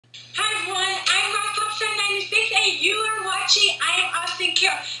and you are watching. I am Austin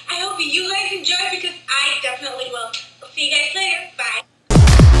Carroll. I hope you guys enjoy because I definitely will. I'll see you guys later. Bye.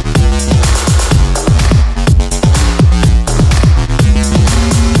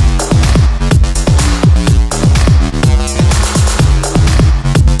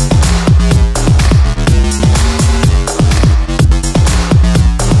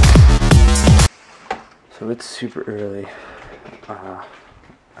 So it's super early. I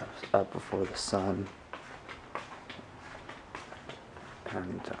was up before the sun,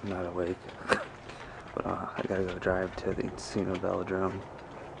 and I'm not awake. But I gotta go drive to the Casino Velodrome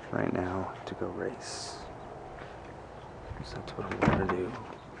right now to go race. So that's what I'm gonna do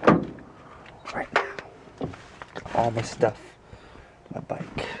right now. Got all my stuff, my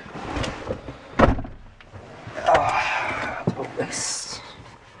bike. Let's go race.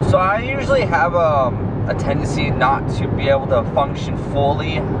 So I usually have a tendency not to be able to function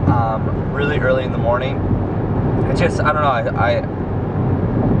fully really early in the morning. It's just, I don't know,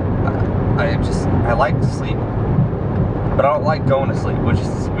 I like to sleep, but I don't like going to sleep, which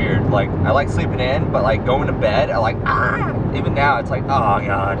is weird. Like, I like sleeping in, but like going to bed, I like, even now it's like, oh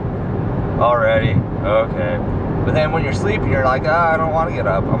god, already, okay. But then when you're sleeping, you're like, I don't want to get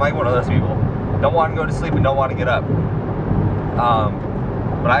up. I'm like one of those people, don't want to go to sleep and don't want to get up.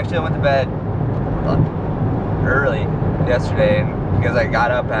 But actually I went to bed early yesterday, and because I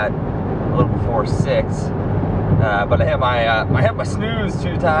got up at a little before 6, but I hit my snooze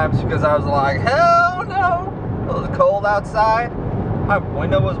 2 times because I was like, hell no! It was cold outside. My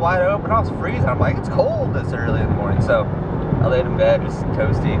window was wide open. I was freezing. I'm like, it's cold this early in the morning. So I laid in bed, just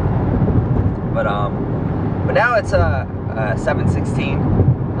toasty. But now it's 7:16.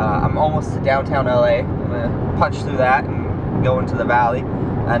 I'm almost to downtown LA. I'm gonna punch through that and go into the valley.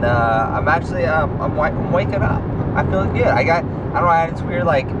 And I'm actually I'm waking up. I feel good. I don't know, I had this weird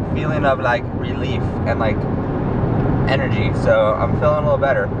like feeling of like relief and like energy. So I'm feeling a little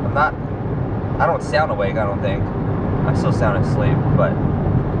better. I don't sound awake, I don't think. I still sound asleep, but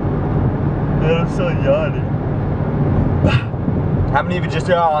yeah, I'm still yawning. Haven't even just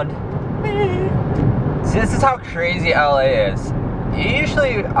yawned. See, this is how crazy LA is. It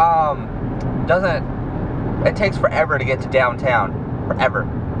usually it takes forever to get to downtown. Forever,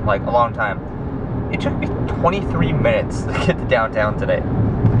 like a long time. It took me 23 minutes to get to downtown today.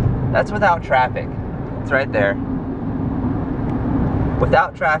 That's without traffic. It's right there.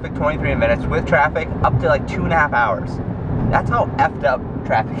 Without traffic, 23 minutes. With traffic, up to like 2.5 hours. That's how effed up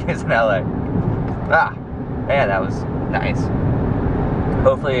traffic is in LA. Man, that was nice.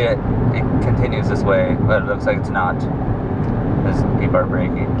 Hopefully it continues this way, but it looks like it's not. Because people are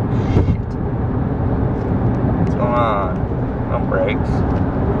braking. Shit. What's going on? No brakes.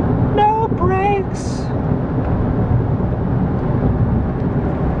 No brakes!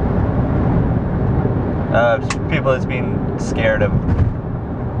 People that's being scared of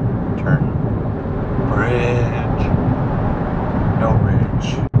turn bridge. No bridge.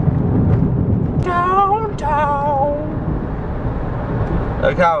 Downtown.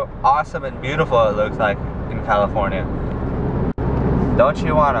 Look how awesome and beautiful it looks like in California. Don't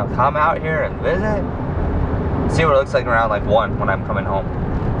you want to come out here and visit? See what it looks like around like 1 when I'm coming home.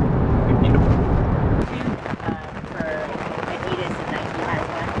 Beautiful. For Adidas and Nike has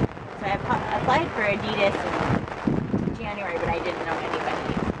one. So I applied for Adidas in January, but I didn't know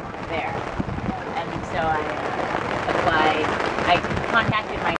anybody there. And so I applied. I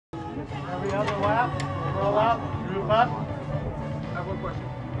contacted my... Every other lap, roll out, group up. I have one question.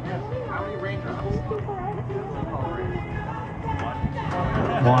 Yes. How many raindrops?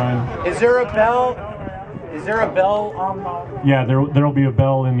 1. Is there a bell? Is there a bell on? Yeah, there'll be a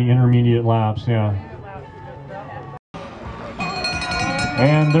bell in the intermediate laps, yeah.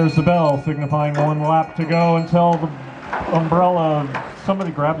 And there's the bell signifying 1 lap to go until the umbrella.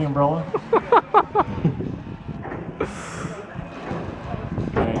 Somebody grab the umbrella.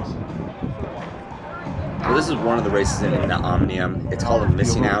 Thanks. So this is one of the races in the Omnium. It's called a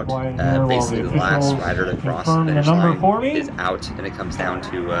Missing Out. Basically, the last rider to cross the finish line is out, and it comes down to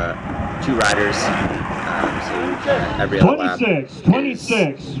 2 riders. Every other lap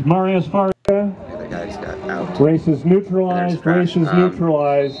 26, Marius Farga. The guys got out. Race is neutralized, race is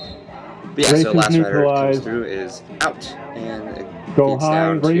neutralized. But yeah, so last rider comes through is out, and it go high,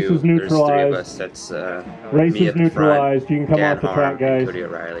 race is neutralized. There's 3 of us. That's race me is neutralized. You can come Dan off the Harm, track, guys. Cody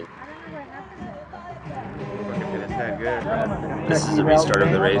O'Reilly. This is the restart of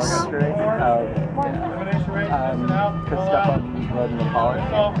the race.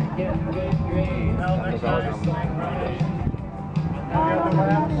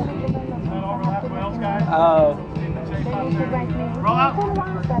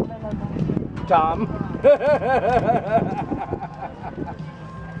 Tom. So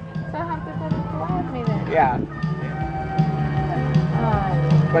I have to go to fly with me then. Yeah.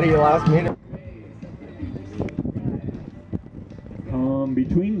 But he allows me to.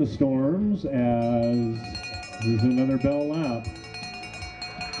 Between the storms as there's another bell lap.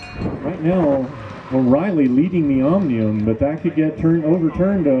 Right now, O'Reilly leading the Omnium, but that could get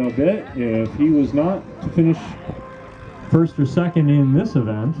overturned a bit if he was not to finish first or second in this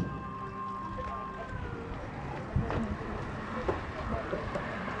event.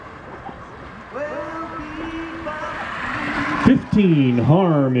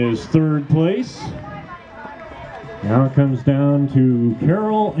 Harm is third place. Now it comes down to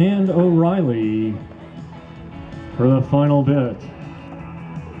Carroll and O'Reilly for the final bit.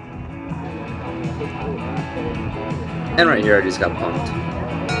 And right here, I just got pumped.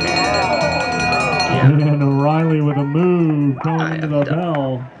 And O'Reilly with a move going into the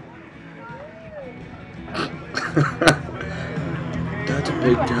bell. That's a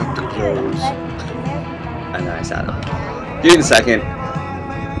big gap to close. And then I sat up. Give me a second.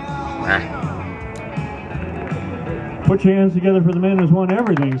 Put your hands together for the man who's won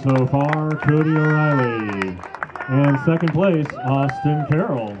everything so far, Cody O'Reilly. And second place, Austin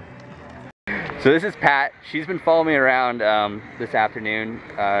Carroll. So this is Pat. She's been following me around this afternoon,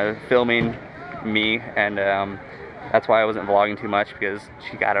 filming me, and that's why I wasn't vlogging too much, because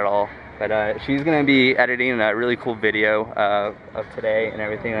she got it all. But she's gonna be editing a really cool video of today and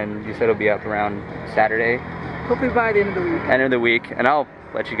everything, and you said it'll be up around Saturday. Hopefully by the end of the week. End of the week, and I'll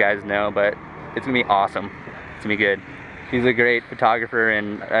let you guys know, but it's gonna be awesome. It's gonna be good. She's a great photographer,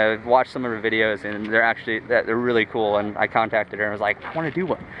 and I've watched some of her videos, and they're really cool, and I contacted her and was like, I wanna do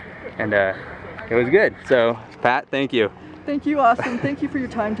one. And it was good. So, Pat, thank you. Thank you, Austin. Thank you for your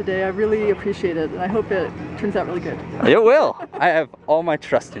time today. I really appreciate it, and I hope it turns out really good. It will. I have all my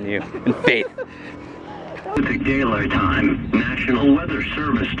trust in you and faith. Pacific Daylight Time, National Weather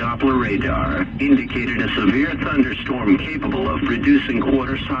Service Doppler radar indicated a severe thunderstorm capable of producing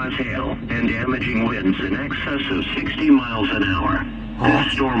quarter-size hail and damaging winds in excess of 60 miles an hour.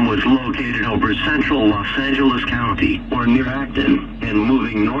 This storm was located over central Los Angeles County, or near Acton, and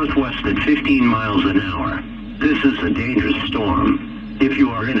moving northwest at 15 miles an hour. This is a dangerous storm. If you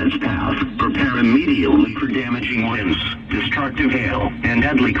are in its path, prepare immediately for damaging winds, destructive hail, and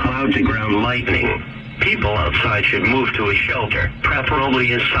deadly cloud-to-ground lightning. People outside should move to a shelter,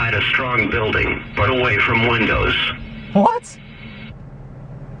 preferably inside a strong building, but away from windows. What?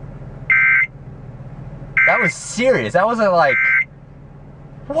 That was serious. That wasn't like...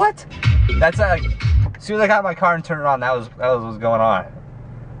 What? That's like... As soon as I got in my car and turned it on, that was what was going on.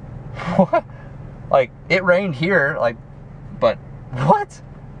 What? Like, it rained here, like... But... What?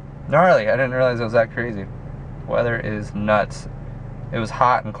 Gnarly. I didn't realize it was that crazy. Weather is nuts. It was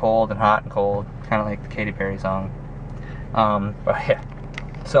hot and cold and hot and cold. Kind of like the Katy Perry song. But yeah.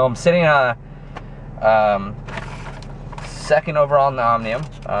 So I'm sitting second overall in the Omnium.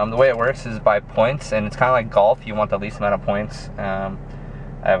 The way it works is by points, and it's kind of like golf. You want the least amount of points. I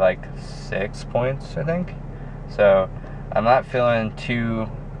have like 6 points, I think. So I'm not feeling too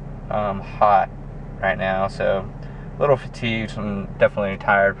hot right now. So a little fatigued. I'm definitely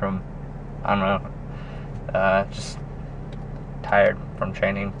tired from, I don't know, just tired from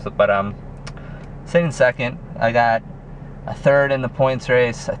training. So, but sitting second. I got a third in the points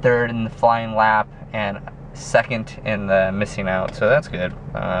race, a third in the flying lap, and second in the missing out. So that's good.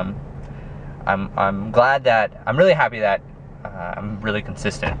 I'm glad that, I'm really happy that I'm really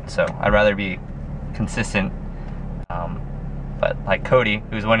consistent. So I'd rather be consistent. But like Cody,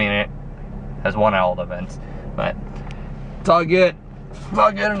 who's winning it, has won all the events. But it's all good. It's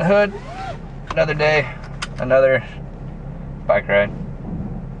all good in the hood. Another day, another bike ride.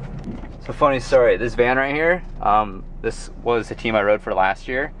 So funny story, this van right here, this was the team I rode for last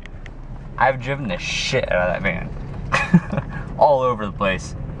year. I've driven the shit out of that van. All over the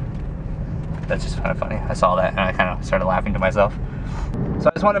place. That's just kind of funny. I saw that and I kind of started laughing to myself. So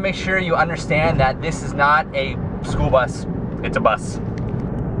I just want to make sure you understand that this is not a school bus, it's a bus.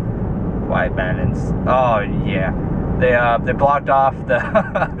 Why abandons? Oh yeah. They blocked off the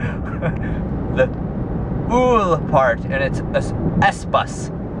the OOL part, and it's a S-bus,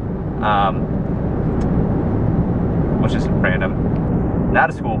 which is random. Not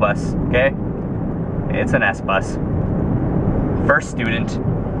a school bus, okay? It's an S-bus. First student,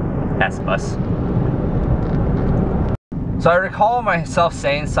 S-bus. So I recall myself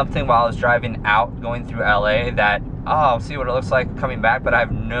saying something while I was driving out, going through LA, that, oh, I'll see what it looks like coming back, but I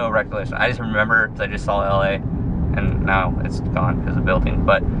have no recollection. I just remember because I just saw LA, and now it's gone because of the building,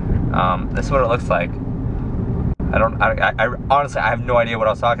 but this is what it looks like. I honestly, I have no idea what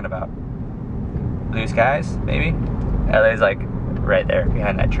I was talking about. blue skies, maybe. LA's like right there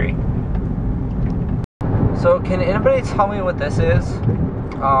behind that tree. So can anybody tell me what this is?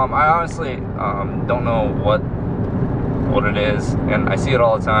 I honestly don't know what it is, and I see it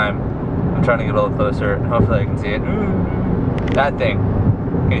all the time. I'm trying to get a little closer. Hopefully I can see it. That thing.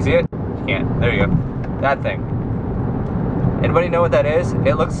 Can you see it? You can't. There you go. That thing. Anybody know what that is?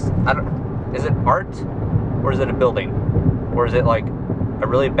 It looks, is it art? Or is it a building? Or is it like a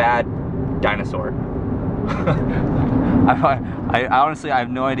really bad dinosaur? I honestly, I have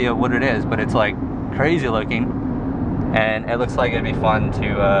no idea what it is, but it's like crazy looking. And it looks like it'd be fun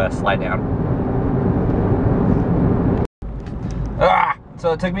to slide down.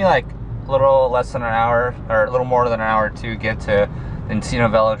 So it took me like a little less than an hour, or a little more than an hour to get to the Encino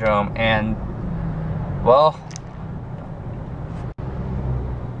Velodrome, and well,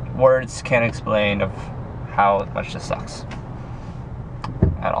 words can't explain of how much this sucks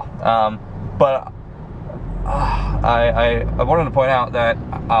at all. But I wanted to point out that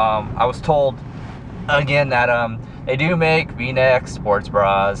I was told again that they do make V-neck sports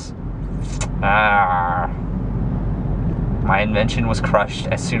bras. My invention was crushed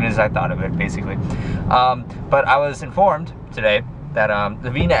as soon as I thought of it, basically. But I was informed today that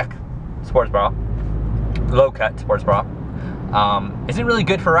the V-neck sports bra, low-cut sports bra, isn't really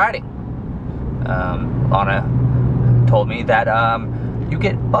good for riding. Lana told me that you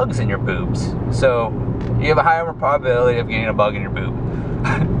get bugs in your boobs, so you have a higher probability of getting a bug in your boob.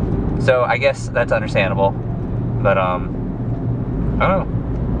 So I guess that's understandable, but I don't know.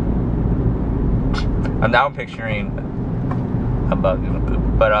 Now I'm picturing a bug in the poop,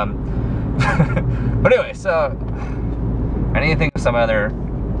 but but anyway, so I need to think of some other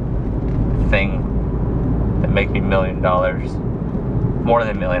thing that make me $1 million, more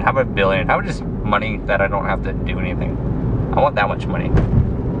than $1 million. How about $1 billion? How about just money that I don't have to do anything? I want that much money.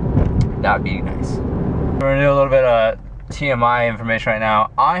 That would be nice. We're gonna do a little bit of TMI information right now.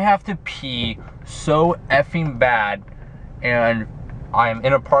 I have to pee so effing bad, and I'm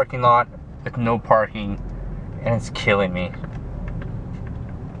in a parking lot with no parking, and it's killing me.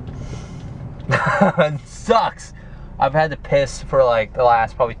 It sucks. I've had to piss for like the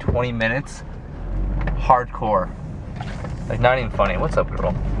last probably 20 minutes. Hardcore. Like, not even funny. What's up,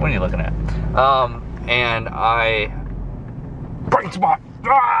 girl? What are you looking at? And I... Brain spot!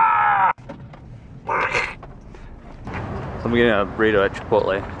 Ah! So I'm getting a burrito at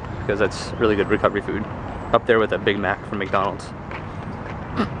Chipotle because that's really good recovery food. Up there with a Big Mac from McDonald's.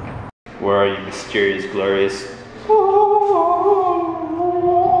 Where are you, mysterious, glorious?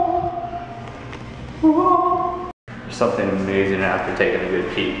 There's something amazing after taking a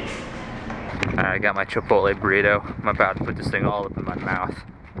good pee. I got my Chipotle burrito. I'm about to put this thing all up in my mouth.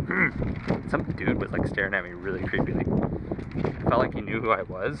 Some dude was like staring at me really creepily. I felt like he knew who I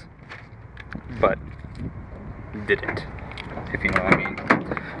was, but didn't, if you know what I mean.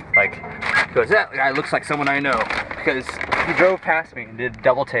 Like, he goes, that guy looks like someone I know, because he drove past me and did a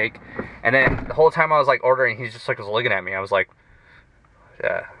double take, and then the whole time I was like ordering, he just like was looking at me. I was like,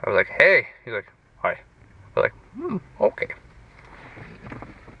 yeah. I was like, hey. He's like, hi. I was like, okay.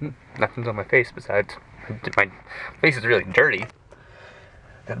 Nothing's on my face besides my face is really dirty.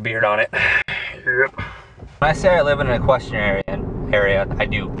 Got a beard on it. Yep. When I say I live in an equestrian area, I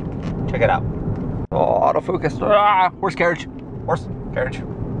do. Check it out. Oh, autofocus. Ah, horse carriage. Horse carriage.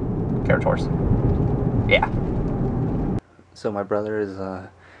 Carriage horse. Yeah. So my brother is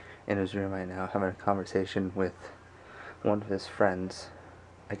in his room right now having a conversation with one of his friends.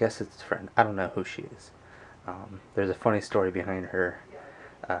 I guess it's his friend. I don't know who she is. There's a funny story behind her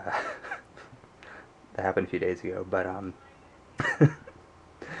that happened a few days ago, but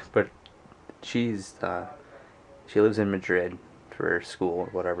but she lives in Madrid for school or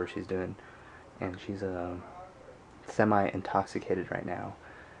whatever she's doing, and she's semi-intoxicated right now,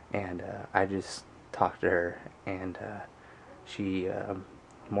 and I just talked to her, and she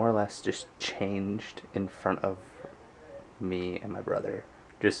more or less just changed in front of me and my brother.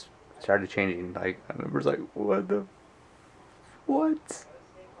 Just started changing, like, I was like, what?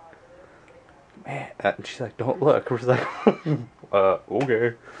 Man, and she's like, don't look. We're like,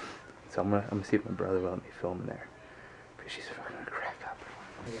 okay. So I'm gonna see if my brother will let me film in there, because she's fucking gonna crack up.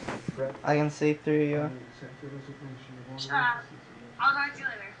 I can see through you. I'll talk to you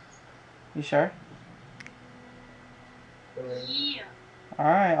later. You sure? Yeah.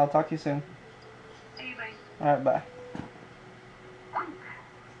 Alright, I'll talk to you soon. Okay, bye. Alright, bye.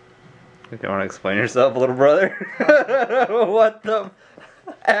 You want to explain yourself, little brother? What the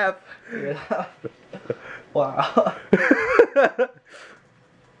F? Yeah. Wow.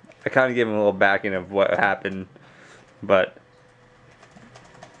 I kind of gave him a little backing of what happened, but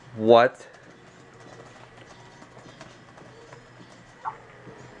what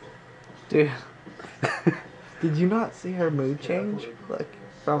Dude, did you not see her mood change? Like,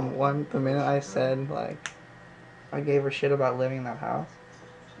 from the minute I said, like, I gave her shit about living in that house.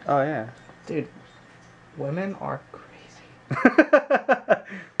 Oh, yeah. Dude, women are crazy.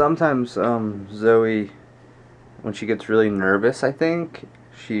 Sometimes, Zoe, when she gets really nervous, I think,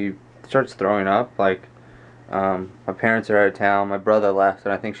 she starts throwing up. Like, my parents are out of town, my brother left,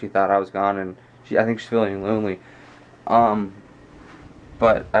 and I think she thought I was gone, and I think she's feeling lonely.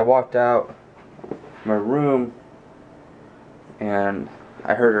 But I walked out my room, and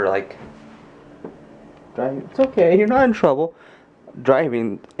I heard her, like, driving. It's okay, you're not in trouble.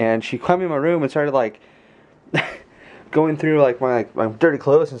 Driving, and she came in my room and started, like, going through, like, my dirty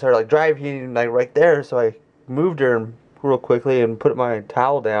clothes and started, like, driving, like, right there. So I moved her real quickly and put my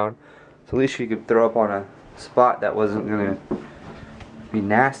towel down, so at least she could throw up on a spot that wasn't gonna be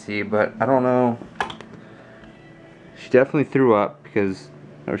nasty. But I don't know. She definitely threw up because,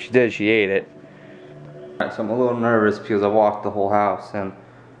 or she did, she ate it. So I'm a little nervous because I walked the whole house and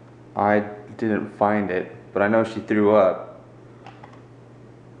I didn't find it, but I know she threw up.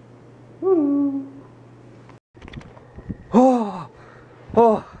 Woo. Oh,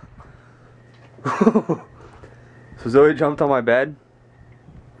 oh. So Zoe jumped on my bed,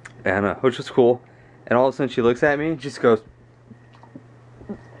 and which was cool. And all of a sudden she looks at me and just goes.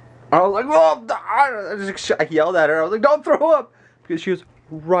 I was like, oh! I yelled at her. I was like, don't throw up, because she was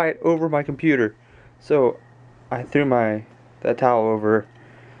right over my computer. So I threw that towel over.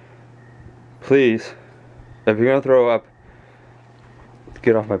 Please, if you're gonna throw up,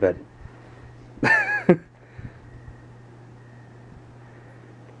 get off my bed. Aww.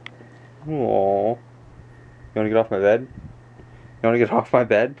 You wanna get off my bed? You wanna get off my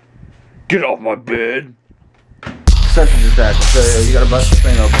bed? Get off my bed! Such a disaster. So you gotta bust the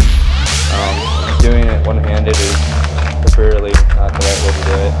thing open. Doing it one-handed is preferably not the right way to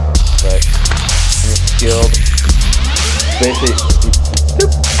do it, but when you're skilled, basically,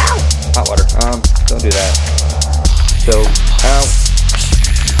 ow! Hot water. Don't do that. So, ow,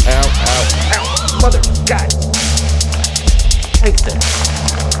 ow, ow, ow, mother, God, right there.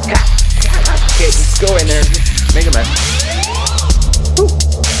 God. Okay, just go in there, just make a mess. Woo.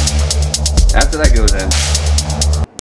 After that goes in.